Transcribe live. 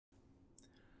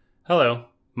Hello,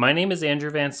 my name is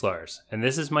Andrew Van Slars, and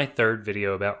this is my third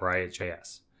video about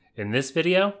RiotJS. In this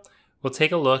video, we'll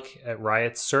take a look at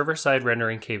Riot's server-side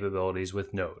rendering capabilities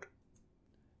with Node.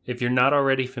 If you're not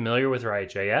already familiar with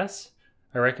RiotJS,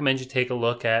 I recommend you take a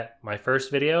look at my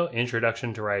first video,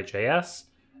 Introduction to RiotJS,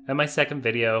 and my second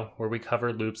video, where we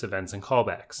cover loops, events, and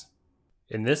callbacks.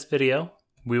 In this video,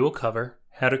 we will cover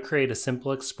how to create a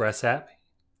simple Express app,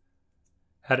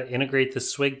 how to integrate the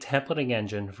Swig templating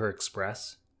engine for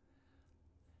Express,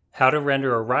 how to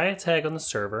render a riot tag on the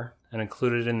server and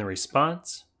include it in the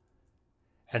response,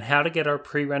 and how to get our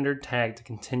pre-rendered tag to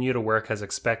continue to work as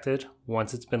expected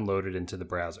once it's been loaded into the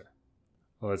browser.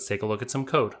 Well, let's take a look at some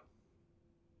code.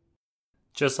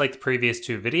 Just like the previous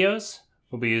two videos,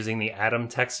 we'll be using the Atom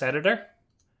text editor.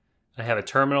 I have a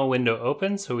terminal window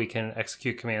open so we can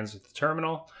execute commands with the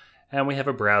terminal, and we have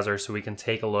a browser so we can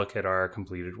take a look at our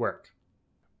completed work.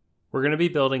 We're going to be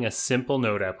building a simple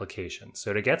Node application.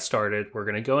 So to get started, we're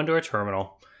going to go into our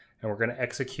terminal and we're going to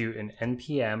execute an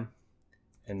npm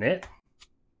init.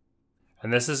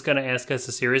 And this is going to ask us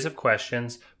a series of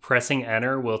questions. Pressing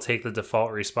enter will take the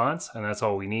default response, and that's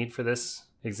all we need for this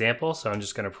example. So I'm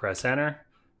just going to press enter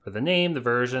for the name, the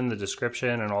version, the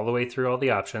description, and all the way through all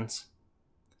the options.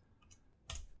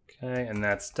 Okay, and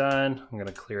that's done. I'm going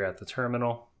to clear out the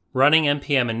terminal. Running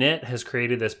npm init has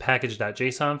created this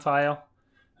package.json file.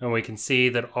 And we can see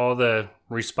that all the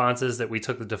responses that we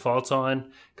took the defaults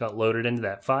on got loaded into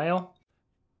that file.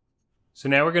 So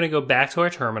now we're going to go back to our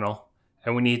terminal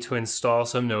and we need to install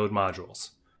some Node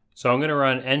modules. So I'm going to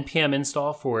run npm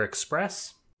install for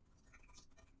Express.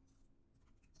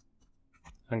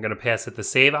 I'm going to pass it the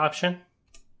save option.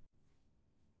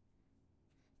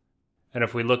 And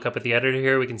if we look up at the editor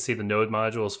here, we can see the Node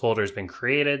modules folder has been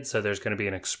created. So there's going to be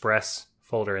an Express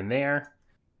folder in there.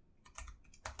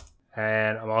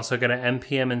 And I'm also going to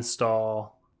npm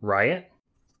install riot.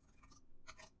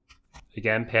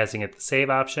 Again, passing it the save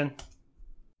option.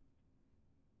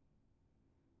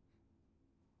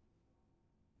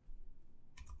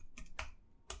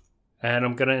 And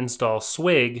I'm going to install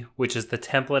Swig, which is the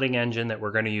templating engine that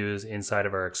we're going to use inside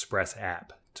of our Express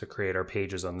app to create our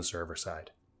pages on the server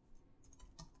side.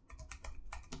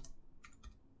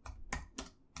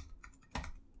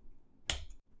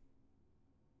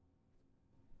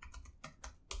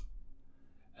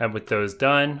 And with those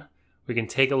done, we can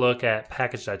take a look at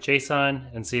package.json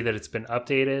and see that it's been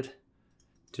updated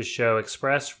to show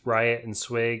Express, Riot, and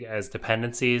Swig as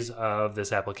dependencies of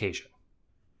this application.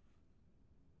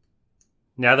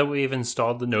 Now that we've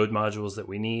installed the Node modules that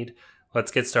we need,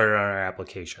 let's get started on our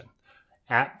application.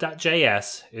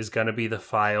 App.js is going to be the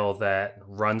file that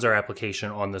runs our application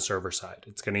on the server side.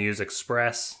 It's going to use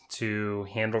Express to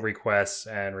handle requests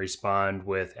and respond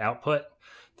with output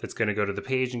that's going to go to the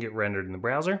page and get rendered in the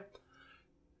browser.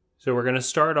 So we're going to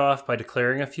start off by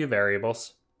declaring a few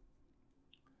variables.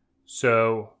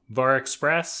 So var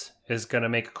express is going to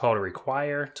make a call to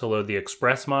require to load the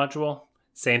Express module.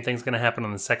 Same thing's going to happen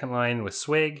on the second line with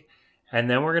Swig. And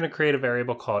then we're going to create a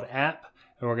variable called app,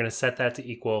 and we're going to set that to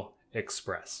equal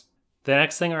Express. The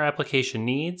next thing our application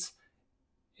needs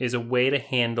is a way to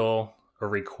handle a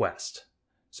request.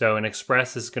 So an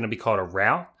Express is going to be called a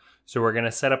route. So we're going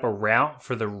to set up a route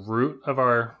for the root of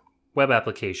our web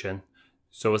application.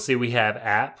 So we'll see we have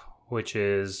app, which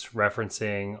is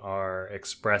referencing our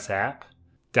Express app,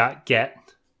 .get,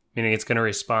 meaning it's going to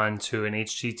respond to an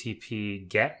HTTP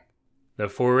GET.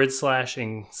 The /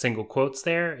 in single quotes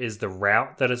there is the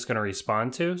route that it's going to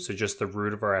respond to, so just the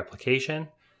root of our application.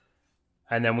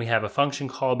 And then we have a function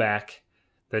callback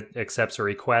that accepts a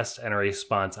request and a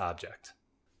response object.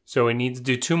 So we need to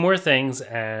do two more things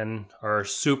and our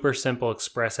super simple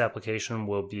Express application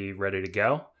will be ready to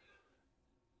go.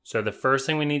 So the first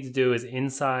thing we need to do is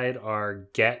inside our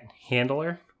get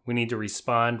handler, we need to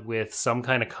respond with some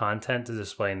kind of content to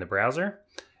display in the browser.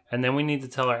 And then we need to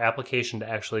tell our application to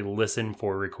actually listen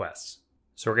for requests.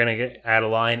 So we're going to add a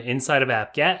line inside of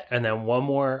app get and then one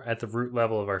more at the root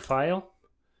level of our file.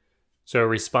 So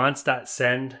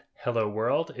response.send hello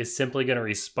world is simply going to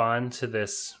respond to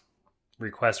this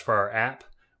request for our app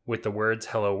with the words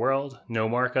hello world, no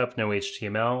markup, no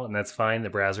HTML, and that's fine. The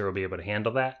browser will be able to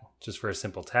handle that just for a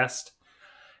simple test.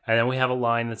 And then we have a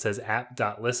line that says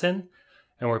app.listen,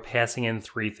 and we're passing in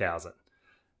 3000.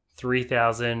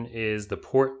 3000 is the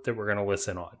port that we're going to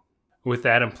listen on. With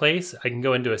that in place, I can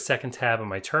go into a second tab on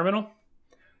my terminal,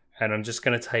 and I'm just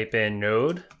going to type in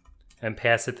node and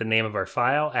pass it the name of our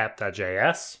file,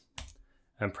 app.js,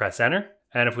 and press enter.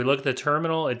 And if we look at the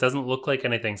terminal, it doesn't look like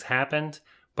anything's happened,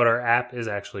 but our app is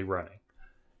actually running.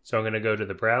 So I'm going to go to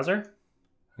the browser.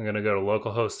 I'm going to go to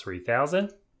localhost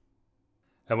 3000.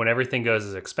 And when everything goes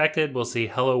as expected, we'll see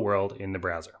hello world in the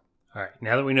browser. All right,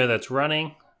 now that we know that's running,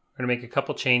 we're gonna make a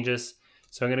couple changes.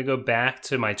 So I'm gonna go back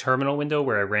to my terminal window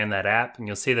where I ran that app, and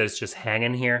you'll see that it's just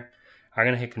hanging here. I'm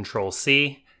gonna hit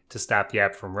Control-C to stop the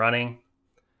app from running.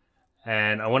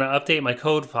 And I wanna update my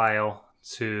code file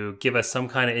to give us some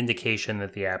kind of indication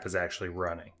that the app is actually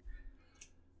running.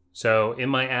 So in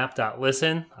my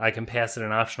app.listen, I can pass it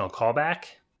an optional callback.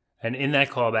 And in that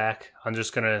callback, I'm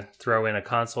just gonna throw in a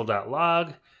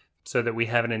console.log so that we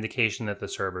have an indication that the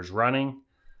server's running.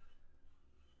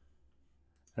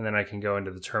 And then I can go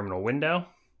into the terminal window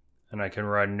and I can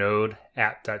run node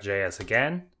app.js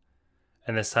again.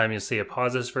 And this time you'll see it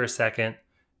pauses for a second,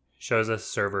 shows us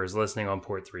the server is listening on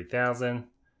port 3000.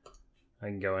 I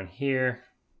can go in here,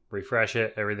 refresh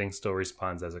it, everything still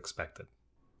responds as expected.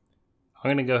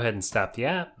 I'm gonna go ahead and stop the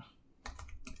app,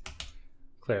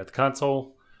 clear out the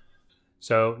console.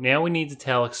 So now we need to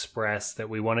tell Express that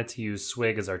we wanted to use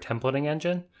Swig as our templating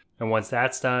engine. And once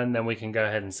that's done, then we can go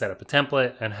ahead and set up a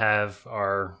template and have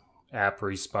our app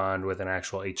respond with an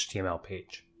actual HTML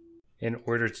page. In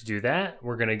order to do that,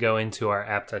 we're gonna go into our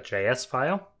app.js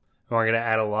file, and we're gonna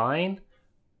add a line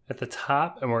at the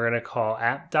top, and we're gonna call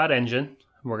app.engine.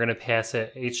 We're gonna pass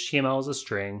it HTML as a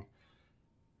string,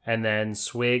 and then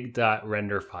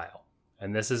swig.renderFile.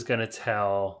 And this is gonna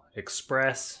tell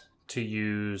Express to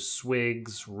use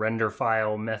Swig's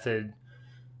renderFile method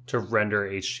to render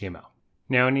HTML.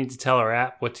 Now we need to tell our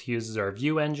app what to use as our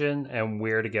view engine and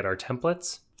where to get our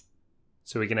templates.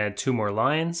 So we can add 2 more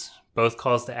lines, both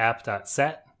calls to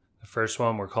app.set. The first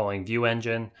one we're calling view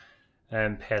engine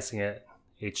and passing it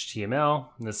HTML.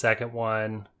 And the second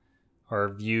one, our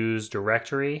views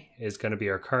directory, is going to be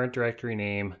our current directory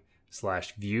name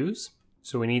 /views.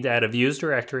 So we need to add a views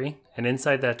directory, and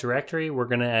inside that directory we're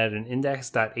going to add an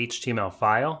index.html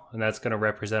file, and that's going to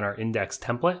represent our index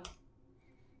template.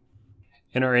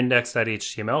 In our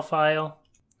index.html file,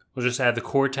 we'll just add the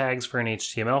core tags for an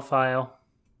HTML file,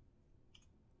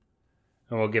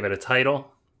 and we'll give it a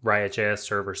title, RiotJS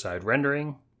server-side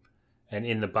rendering, and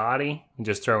in the body, we'll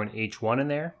just throw an H1 in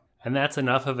there, and that's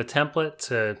enough of a template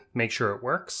to make sure it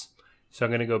works. So I'm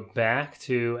going to go back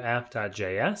to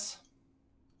app.js.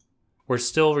 We're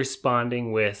still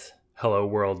responding with hello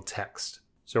world text.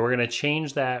 So we're going to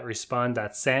change that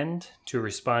respond.send to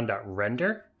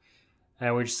respond.render,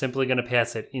 and we're just simply going to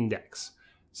pass it index.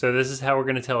 So this is how we're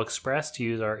going to tell Express to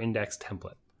use our index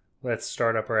template. Let's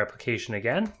start up our application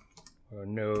again.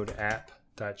 Node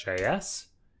app.js.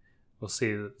 We'll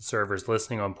see that the server's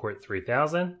listening on port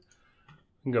 3000. We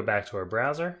can go back to our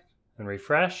browser and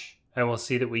refresh, and we'll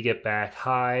see that we get back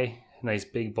hi, nice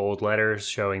big bold letters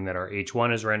showing that our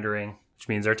H1 is rendering, which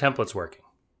means our template's working.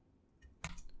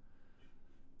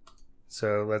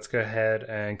 So let's go ahead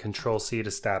and Control-C to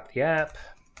stop the app.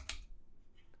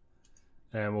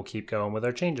 And we'll keep going with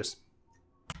our changes.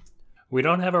 We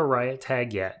don't have a riot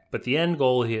tag yet, but the end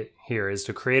goal here is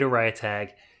to create a riot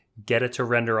tag, get it to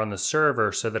render on the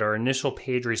server so that our initial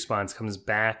page response comes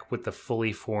back with the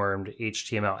fully formed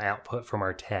HTML output from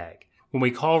our tag. When we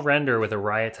call render with a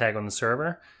riot tag on the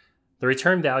server, the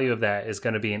return value of that is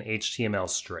going to be an HTML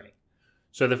string.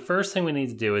 So the first thing we need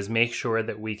to do is make sure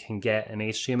that we can get an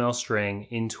HTML string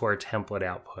into our template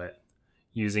output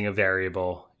using a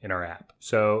variable in our app.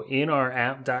 So in our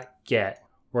app.get,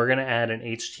 we're going to add an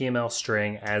HTML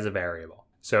string as a variable.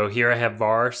 So here I have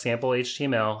var sample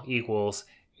HTML equals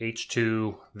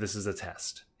h2, this is a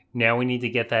test. Now we need to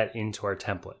get that into our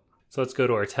template. So let's go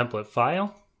to our template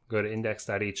file, go to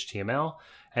index.html,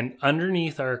 and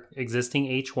underneath our existing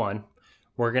h1,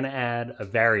 we're going to add a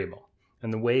variable.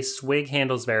 And the way Swig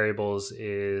handles variables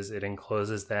is it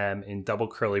encloses them in double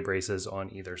curly braces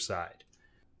on either side.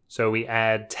 So we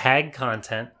add tag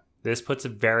content. This puts a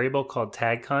variable called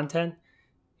tag content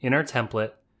in our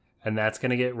template, and that's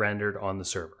going to get rendered on the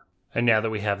server. And now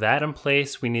that we have that in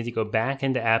place, we need to go back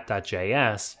into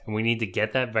app.js, and we need to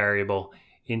get that variable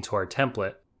into our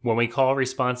template. When we call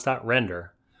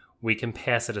response.render, we can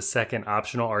pass it a second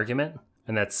optional argument,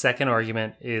 and that second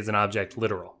argument is an object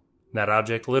literal. That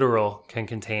object literal can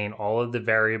contain all of the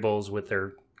variables with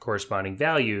their corresponding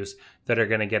values that are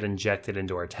going to get injected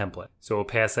into our template. So we'll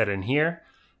pass that in here,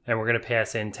 and we're going to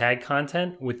pass in tag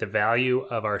content with the value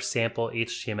of our sample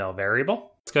HTML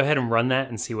variable. Let's go ahead and run that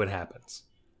and see what happens.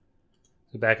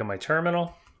 So back on my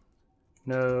terminal,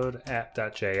 node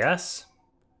app.js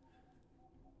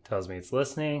tells me it's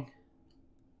listening.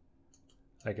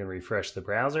 I can refresh the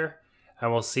browser,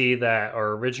 and we'll see that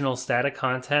our original static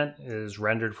content is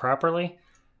rendered properly,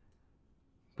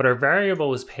 but our variable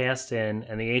was passed in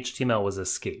and the HTML was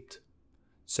escaped.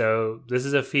 So this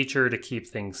is a feature to keep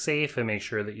things safe and make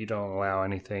sure that you don't allow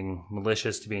anything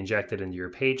malicious to be injected into your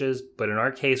pages. But in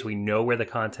our case, we know where the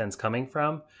content's coming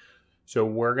from. So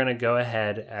we're going to go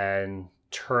ahead and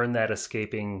turn that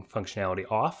escaping functionality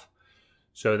off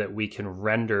so that we can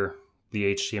render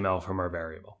the HTML from our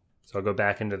variable. So I'll go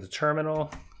back into the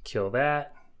terminal, kill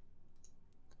that.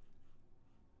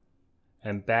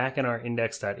 And back in our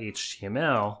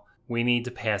index.html, we need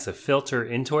to pass a filter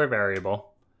into our variable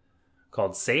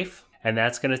called safe. And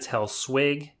that's going to tell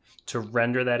Swig to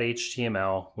render that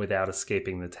HTML without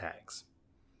escaping the tags.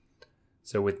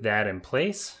 So with that in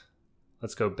place,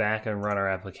 let's go back and run our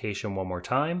application one more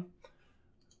time.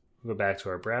 We'll go back to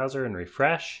our browser and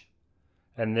refresh.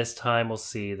 And this time we'll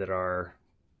see that our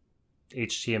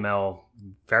HTML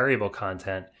variable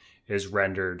content is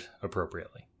rendered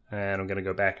appropriately. And I'm going to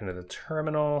go back into the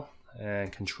terminal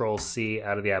and Control-C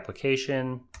out of the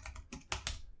application,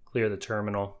 clear the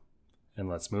terminal, and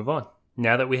let's move on.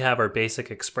 Now that we have our basic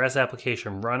Express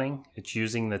application running, it's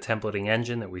using the templating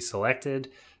engine that we selected.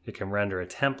 It can render a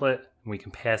template, and we can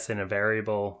pass in a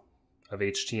variable of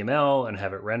HTML and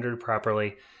have it rendered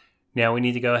properly. Now we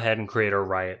need to go ahead and create our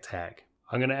riot tag.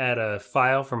 I'm going to add a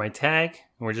file for my tag,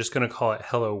 and we're just going to call it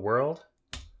hello world.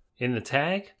 In the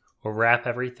tag, we'll wrap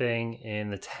everything in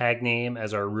the tag name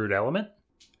as our root element.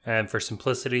 And for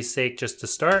simplicity's sake, just to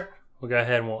start, we'll go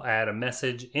ahead and we'll add a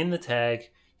message in the tag,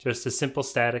 just a simple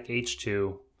static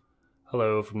h2,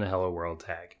 hello from the hello world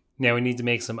tag. Now we need to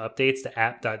make some updates to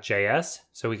app.js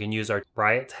so we can use our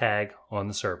riot tag on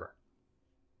the server.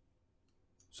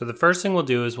 So the first thing we'll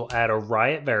do is we'll add a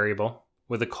riot variable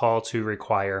with a call to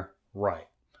require riot.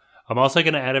 I'm also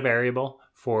going to add a variable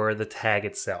for the tag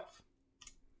itself.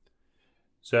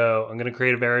 So I'm going to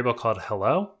create a variable called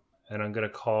hello, and I'm going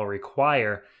to call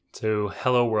require to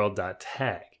hello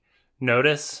world.tag.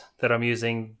 Notice that I'm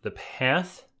using the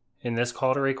path in this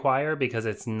call to require because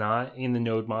it's not in the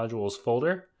node modules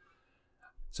folder.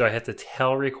 So I have to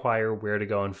tell require where to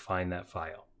go and find that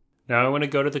file. Now I want to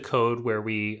go to the code where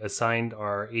we assigned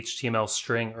our HTML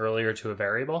string earlier to a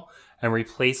variable and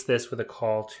replace this with a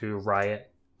call to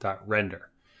riot.render.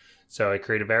 So I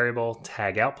create a variable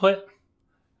tag output,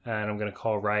 and I'm going to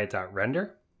call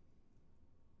riot.render.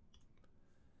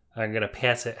 I'm going to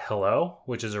pass it hello,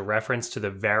 which is a reference to the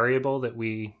variable that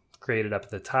we created up at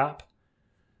the top.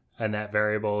 And that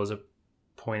variable is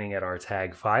pointing at our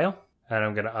tag file. And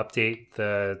I'm going to update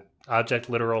the object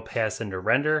literal pass into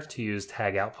render to use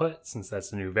tag output, since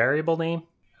that's a new variable name.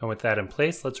 And with that in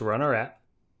place, let's run our app.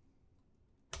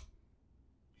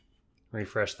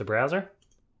 Refresh the browser.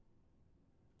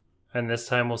 And this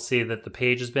time we'll see that the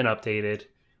page has been updated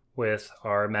with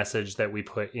our message that we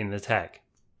put in the tag.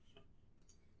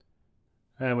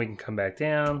 And we can come back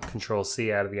down,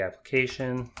 Control-C out of the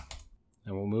application,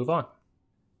 and we'll move on.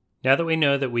 Now that we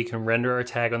know that we can render our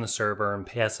tag on the server and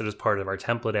pass it as part of our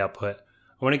template output,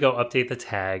 I want to go update the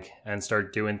tag and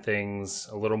start doing things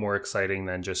a little more exciting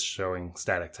than just showing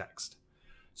static text.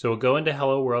 So we'll go into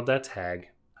hello world.tag.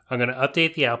 I'm going to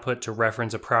update the output to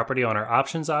reference a property on our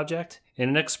options object in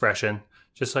an expression,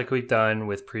 just like we've done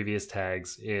with previous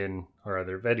tags in our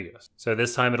other videos. So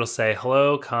this time it'll say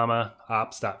hello, comma,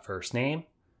 ops.firstname.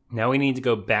 Now we need to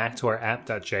go back to our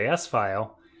app.js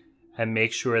file and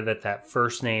make sure that that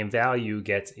first name value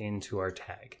gets into our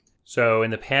tag. So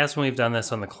in the past, when we've done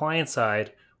this on the client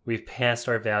side, we've passed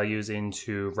our values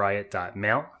into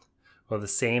riot.mount. Well, the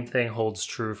same thing holds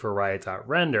true for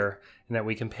riot.render, in that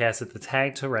we can pass it the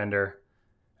tag to render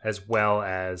as well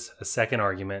as a second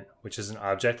argument, which is an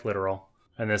object literal.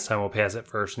 And this time we'll pass it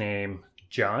first name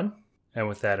John. And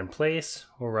with that in place,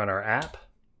 we'll run our app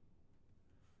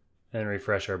and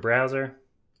refresh our browser.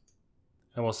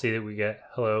 And we'll see that we get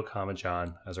hello, comma,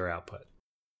 John as our output.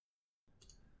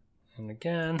 And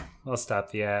again, I'll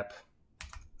stop the app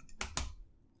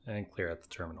and clear out the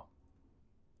terminal.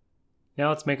 Now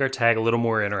let's make our tag a little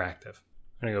more interactive.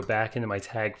 I'm going to go back into my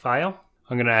tag file.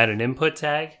 I'm going to add an input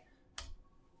tag,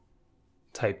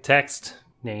 type text,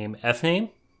 name, fname.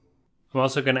 I'm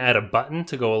also going to add a button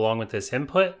to go along with this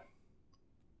input.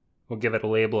 We'll give it a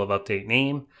label of update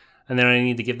name, and then I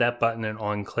need to give that button an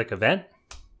on-click event.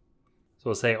 So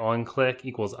we'll say on-click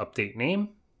equals update name.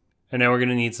 And now we're going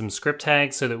to need some script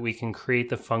tags so that we can create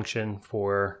the function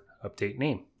for update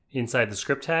name. Inside the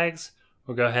script tags,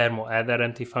 we'll go ahead and we'll add that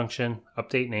empty function,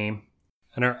 update name.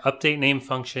 And our update name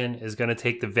function is going to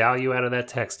take the value out of that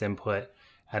text input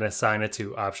and assign it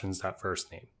to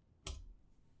options.firstname.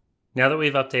 Now that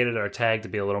we've updated our tag to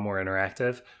be a little more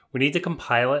interactive, we need to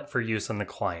compile it for use on the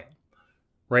client.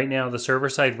 Right now, the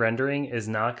server-side rendering is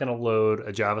not going to load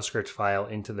a JavaScript file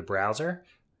into the browser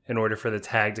in order for the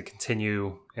tag to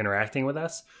continue interacting with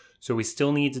us. So we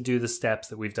still need to do the steps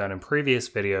that we've done in previous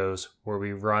videos where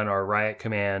we run our riot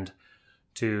command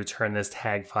to turn this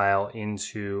tag file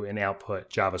into an output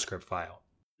JavaScript file.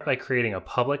 By creating a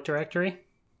public directory.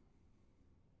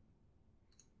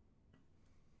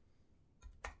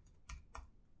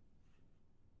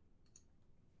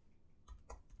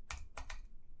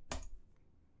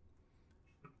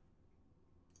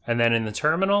 And then in the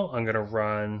terminal, I'm going to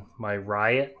run my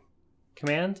riot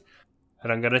command,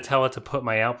 and I'm going to tell it to put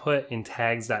my output in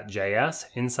tags.js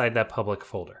inside that public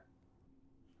folder.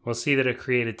 We'll see that it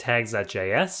created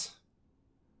tags.js,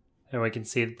 and we can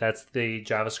see that that's the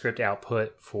JavaScript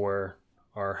output for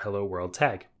our hello world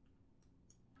tag.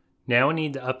 Now we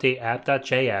need to update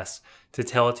app.js to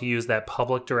tell it to use that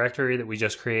public directory that we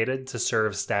just created to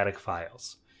serve static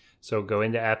files. So go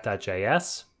into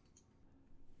app.js,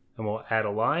 and we'll add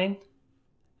a line,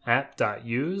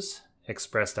 app.use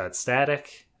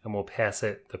express.static, and we'll pass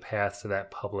it the path to that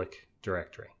public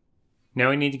directory. Now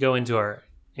we need to go into our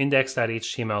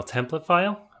index.html template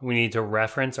file. We need to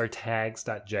reference our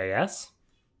tags.js.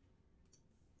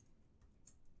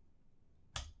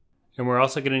 And we're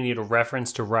also going to need a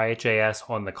reference to RiotJS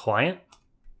on the client.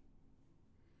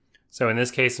 So in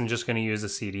this case, I'm just going to use a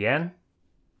CDN.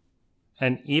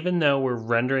 And even though we're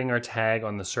rendering our tag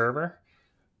on the server,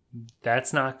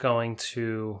 that's not going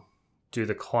to do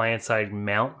the client-side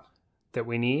mount that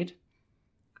we need.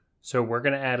 So we're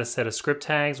going to add a set of script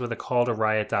tags with a call to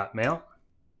riot.mount.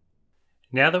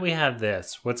 Now that we have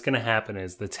this, what's going to happen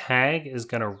is the tag is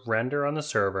going to render on the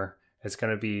server. It's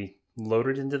going to be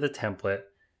loaded into the template.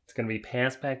 It's going to be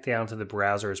passed back down to the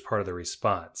browser as part of the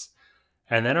response.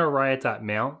 And then our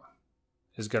riot.mount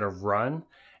is going to run,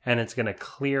 and it's going to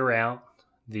clear out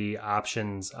the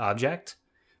options object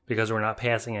because we're not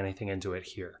passing anything into it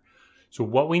here. So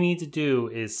what we need to do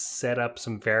is set up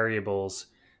some variables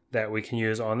that we can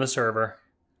use on the server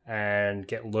and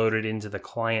get loaded into the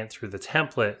client through the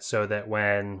template so that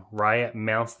when Riot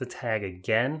mounts the tag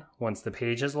again, once the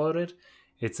page is loaded,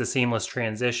 it's a seamless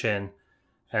transition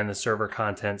and the server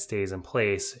content stays in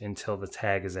place until the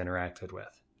tag is interacted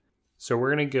with. So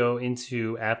we're going to go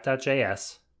into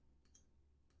app.js,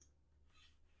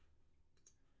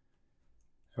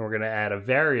 and we're going to add a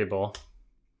variable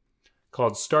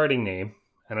called starting name,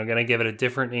 and I'm going to give it a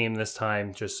different name this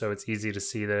time just so it's easy to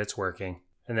see that it's working.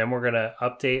 And then we're going to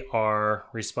update our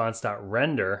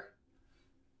response.render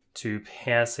to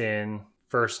pass in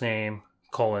first name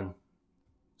colon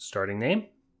starting name.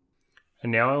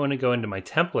 And now I want to go into my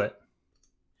template,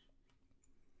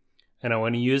 and I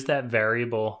want to use that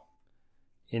variable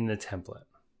in the template.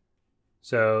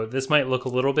 So this might look a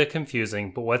little bit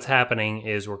confusing, but what's happening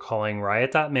is we're calling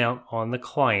riot.mount on the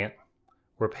client.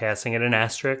 We're passing it an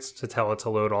asterisk to tell it to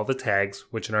load all the tags,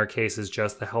 which in our case is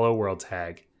just the hello world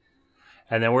tag.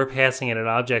 And then we're passing it an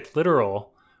object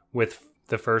literal with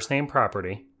the first name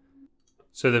property.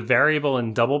 So the variable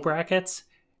in double brackets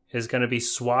is going to be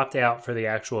swapped out for the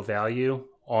actual value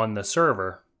on the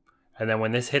server. And then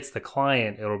when this hits the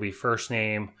client, it'll be first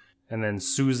name and then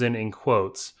Susan in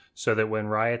quotes, so that when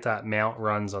riot.mount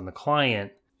runs on the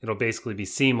client, it'll basically be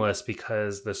seamless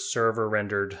because the server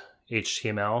rendered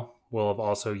HTML will have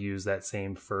also used that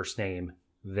same first name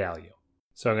value.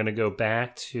 So I'm going to go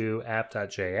back to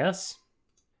app.js,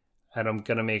 and I'm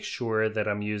going to make sure that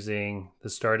I'm using the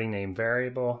starting name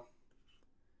variable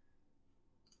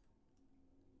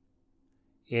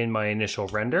in my initial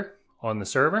render on the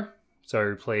server. So I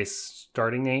replace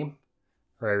starting name,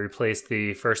 or I replace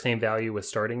the first name value with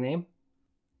starting name.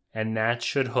 And that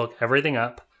should hook everything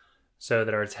up so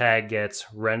that our tag gets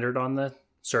rendered on the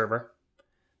server.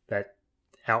 That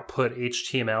output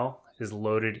HTML is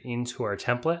loaded into our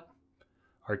template.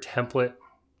 Our template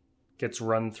gets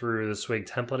run through the Swig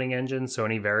templating engine, so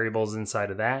any variables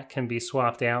inside of that can be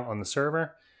swapped out on the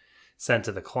server, sent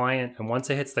to the client, and once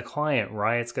it hits the client,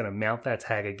 Riot's going to mount that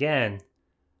tag again,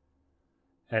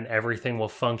 and everything will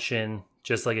function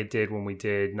just like it did when we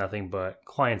did nothing but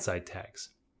client-side tags.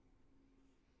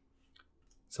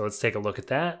 So let's take a look at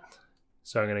that.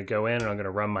 So I'm going to go in and I'm going to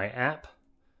run my app,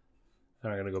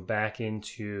 and I'm going to go back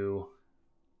into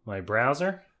my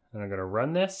browser, and I'm going to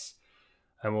run this,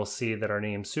 and we'll see that our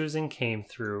name Susan came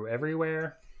through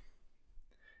everywhere,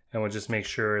 and we'll just make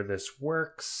sure this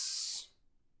works.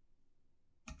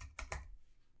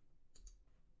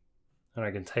 And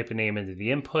I can type a name into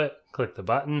the input, click the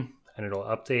button, and it'll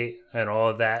update, and all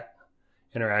of that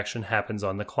interaction happens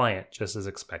on the client just as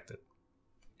expected.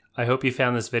 I hope you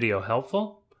found this video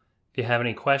helpful. If you have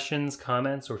any questions,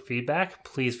 comments, or feedback,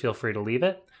 please feel free to leave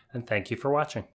it, and thank you for watching.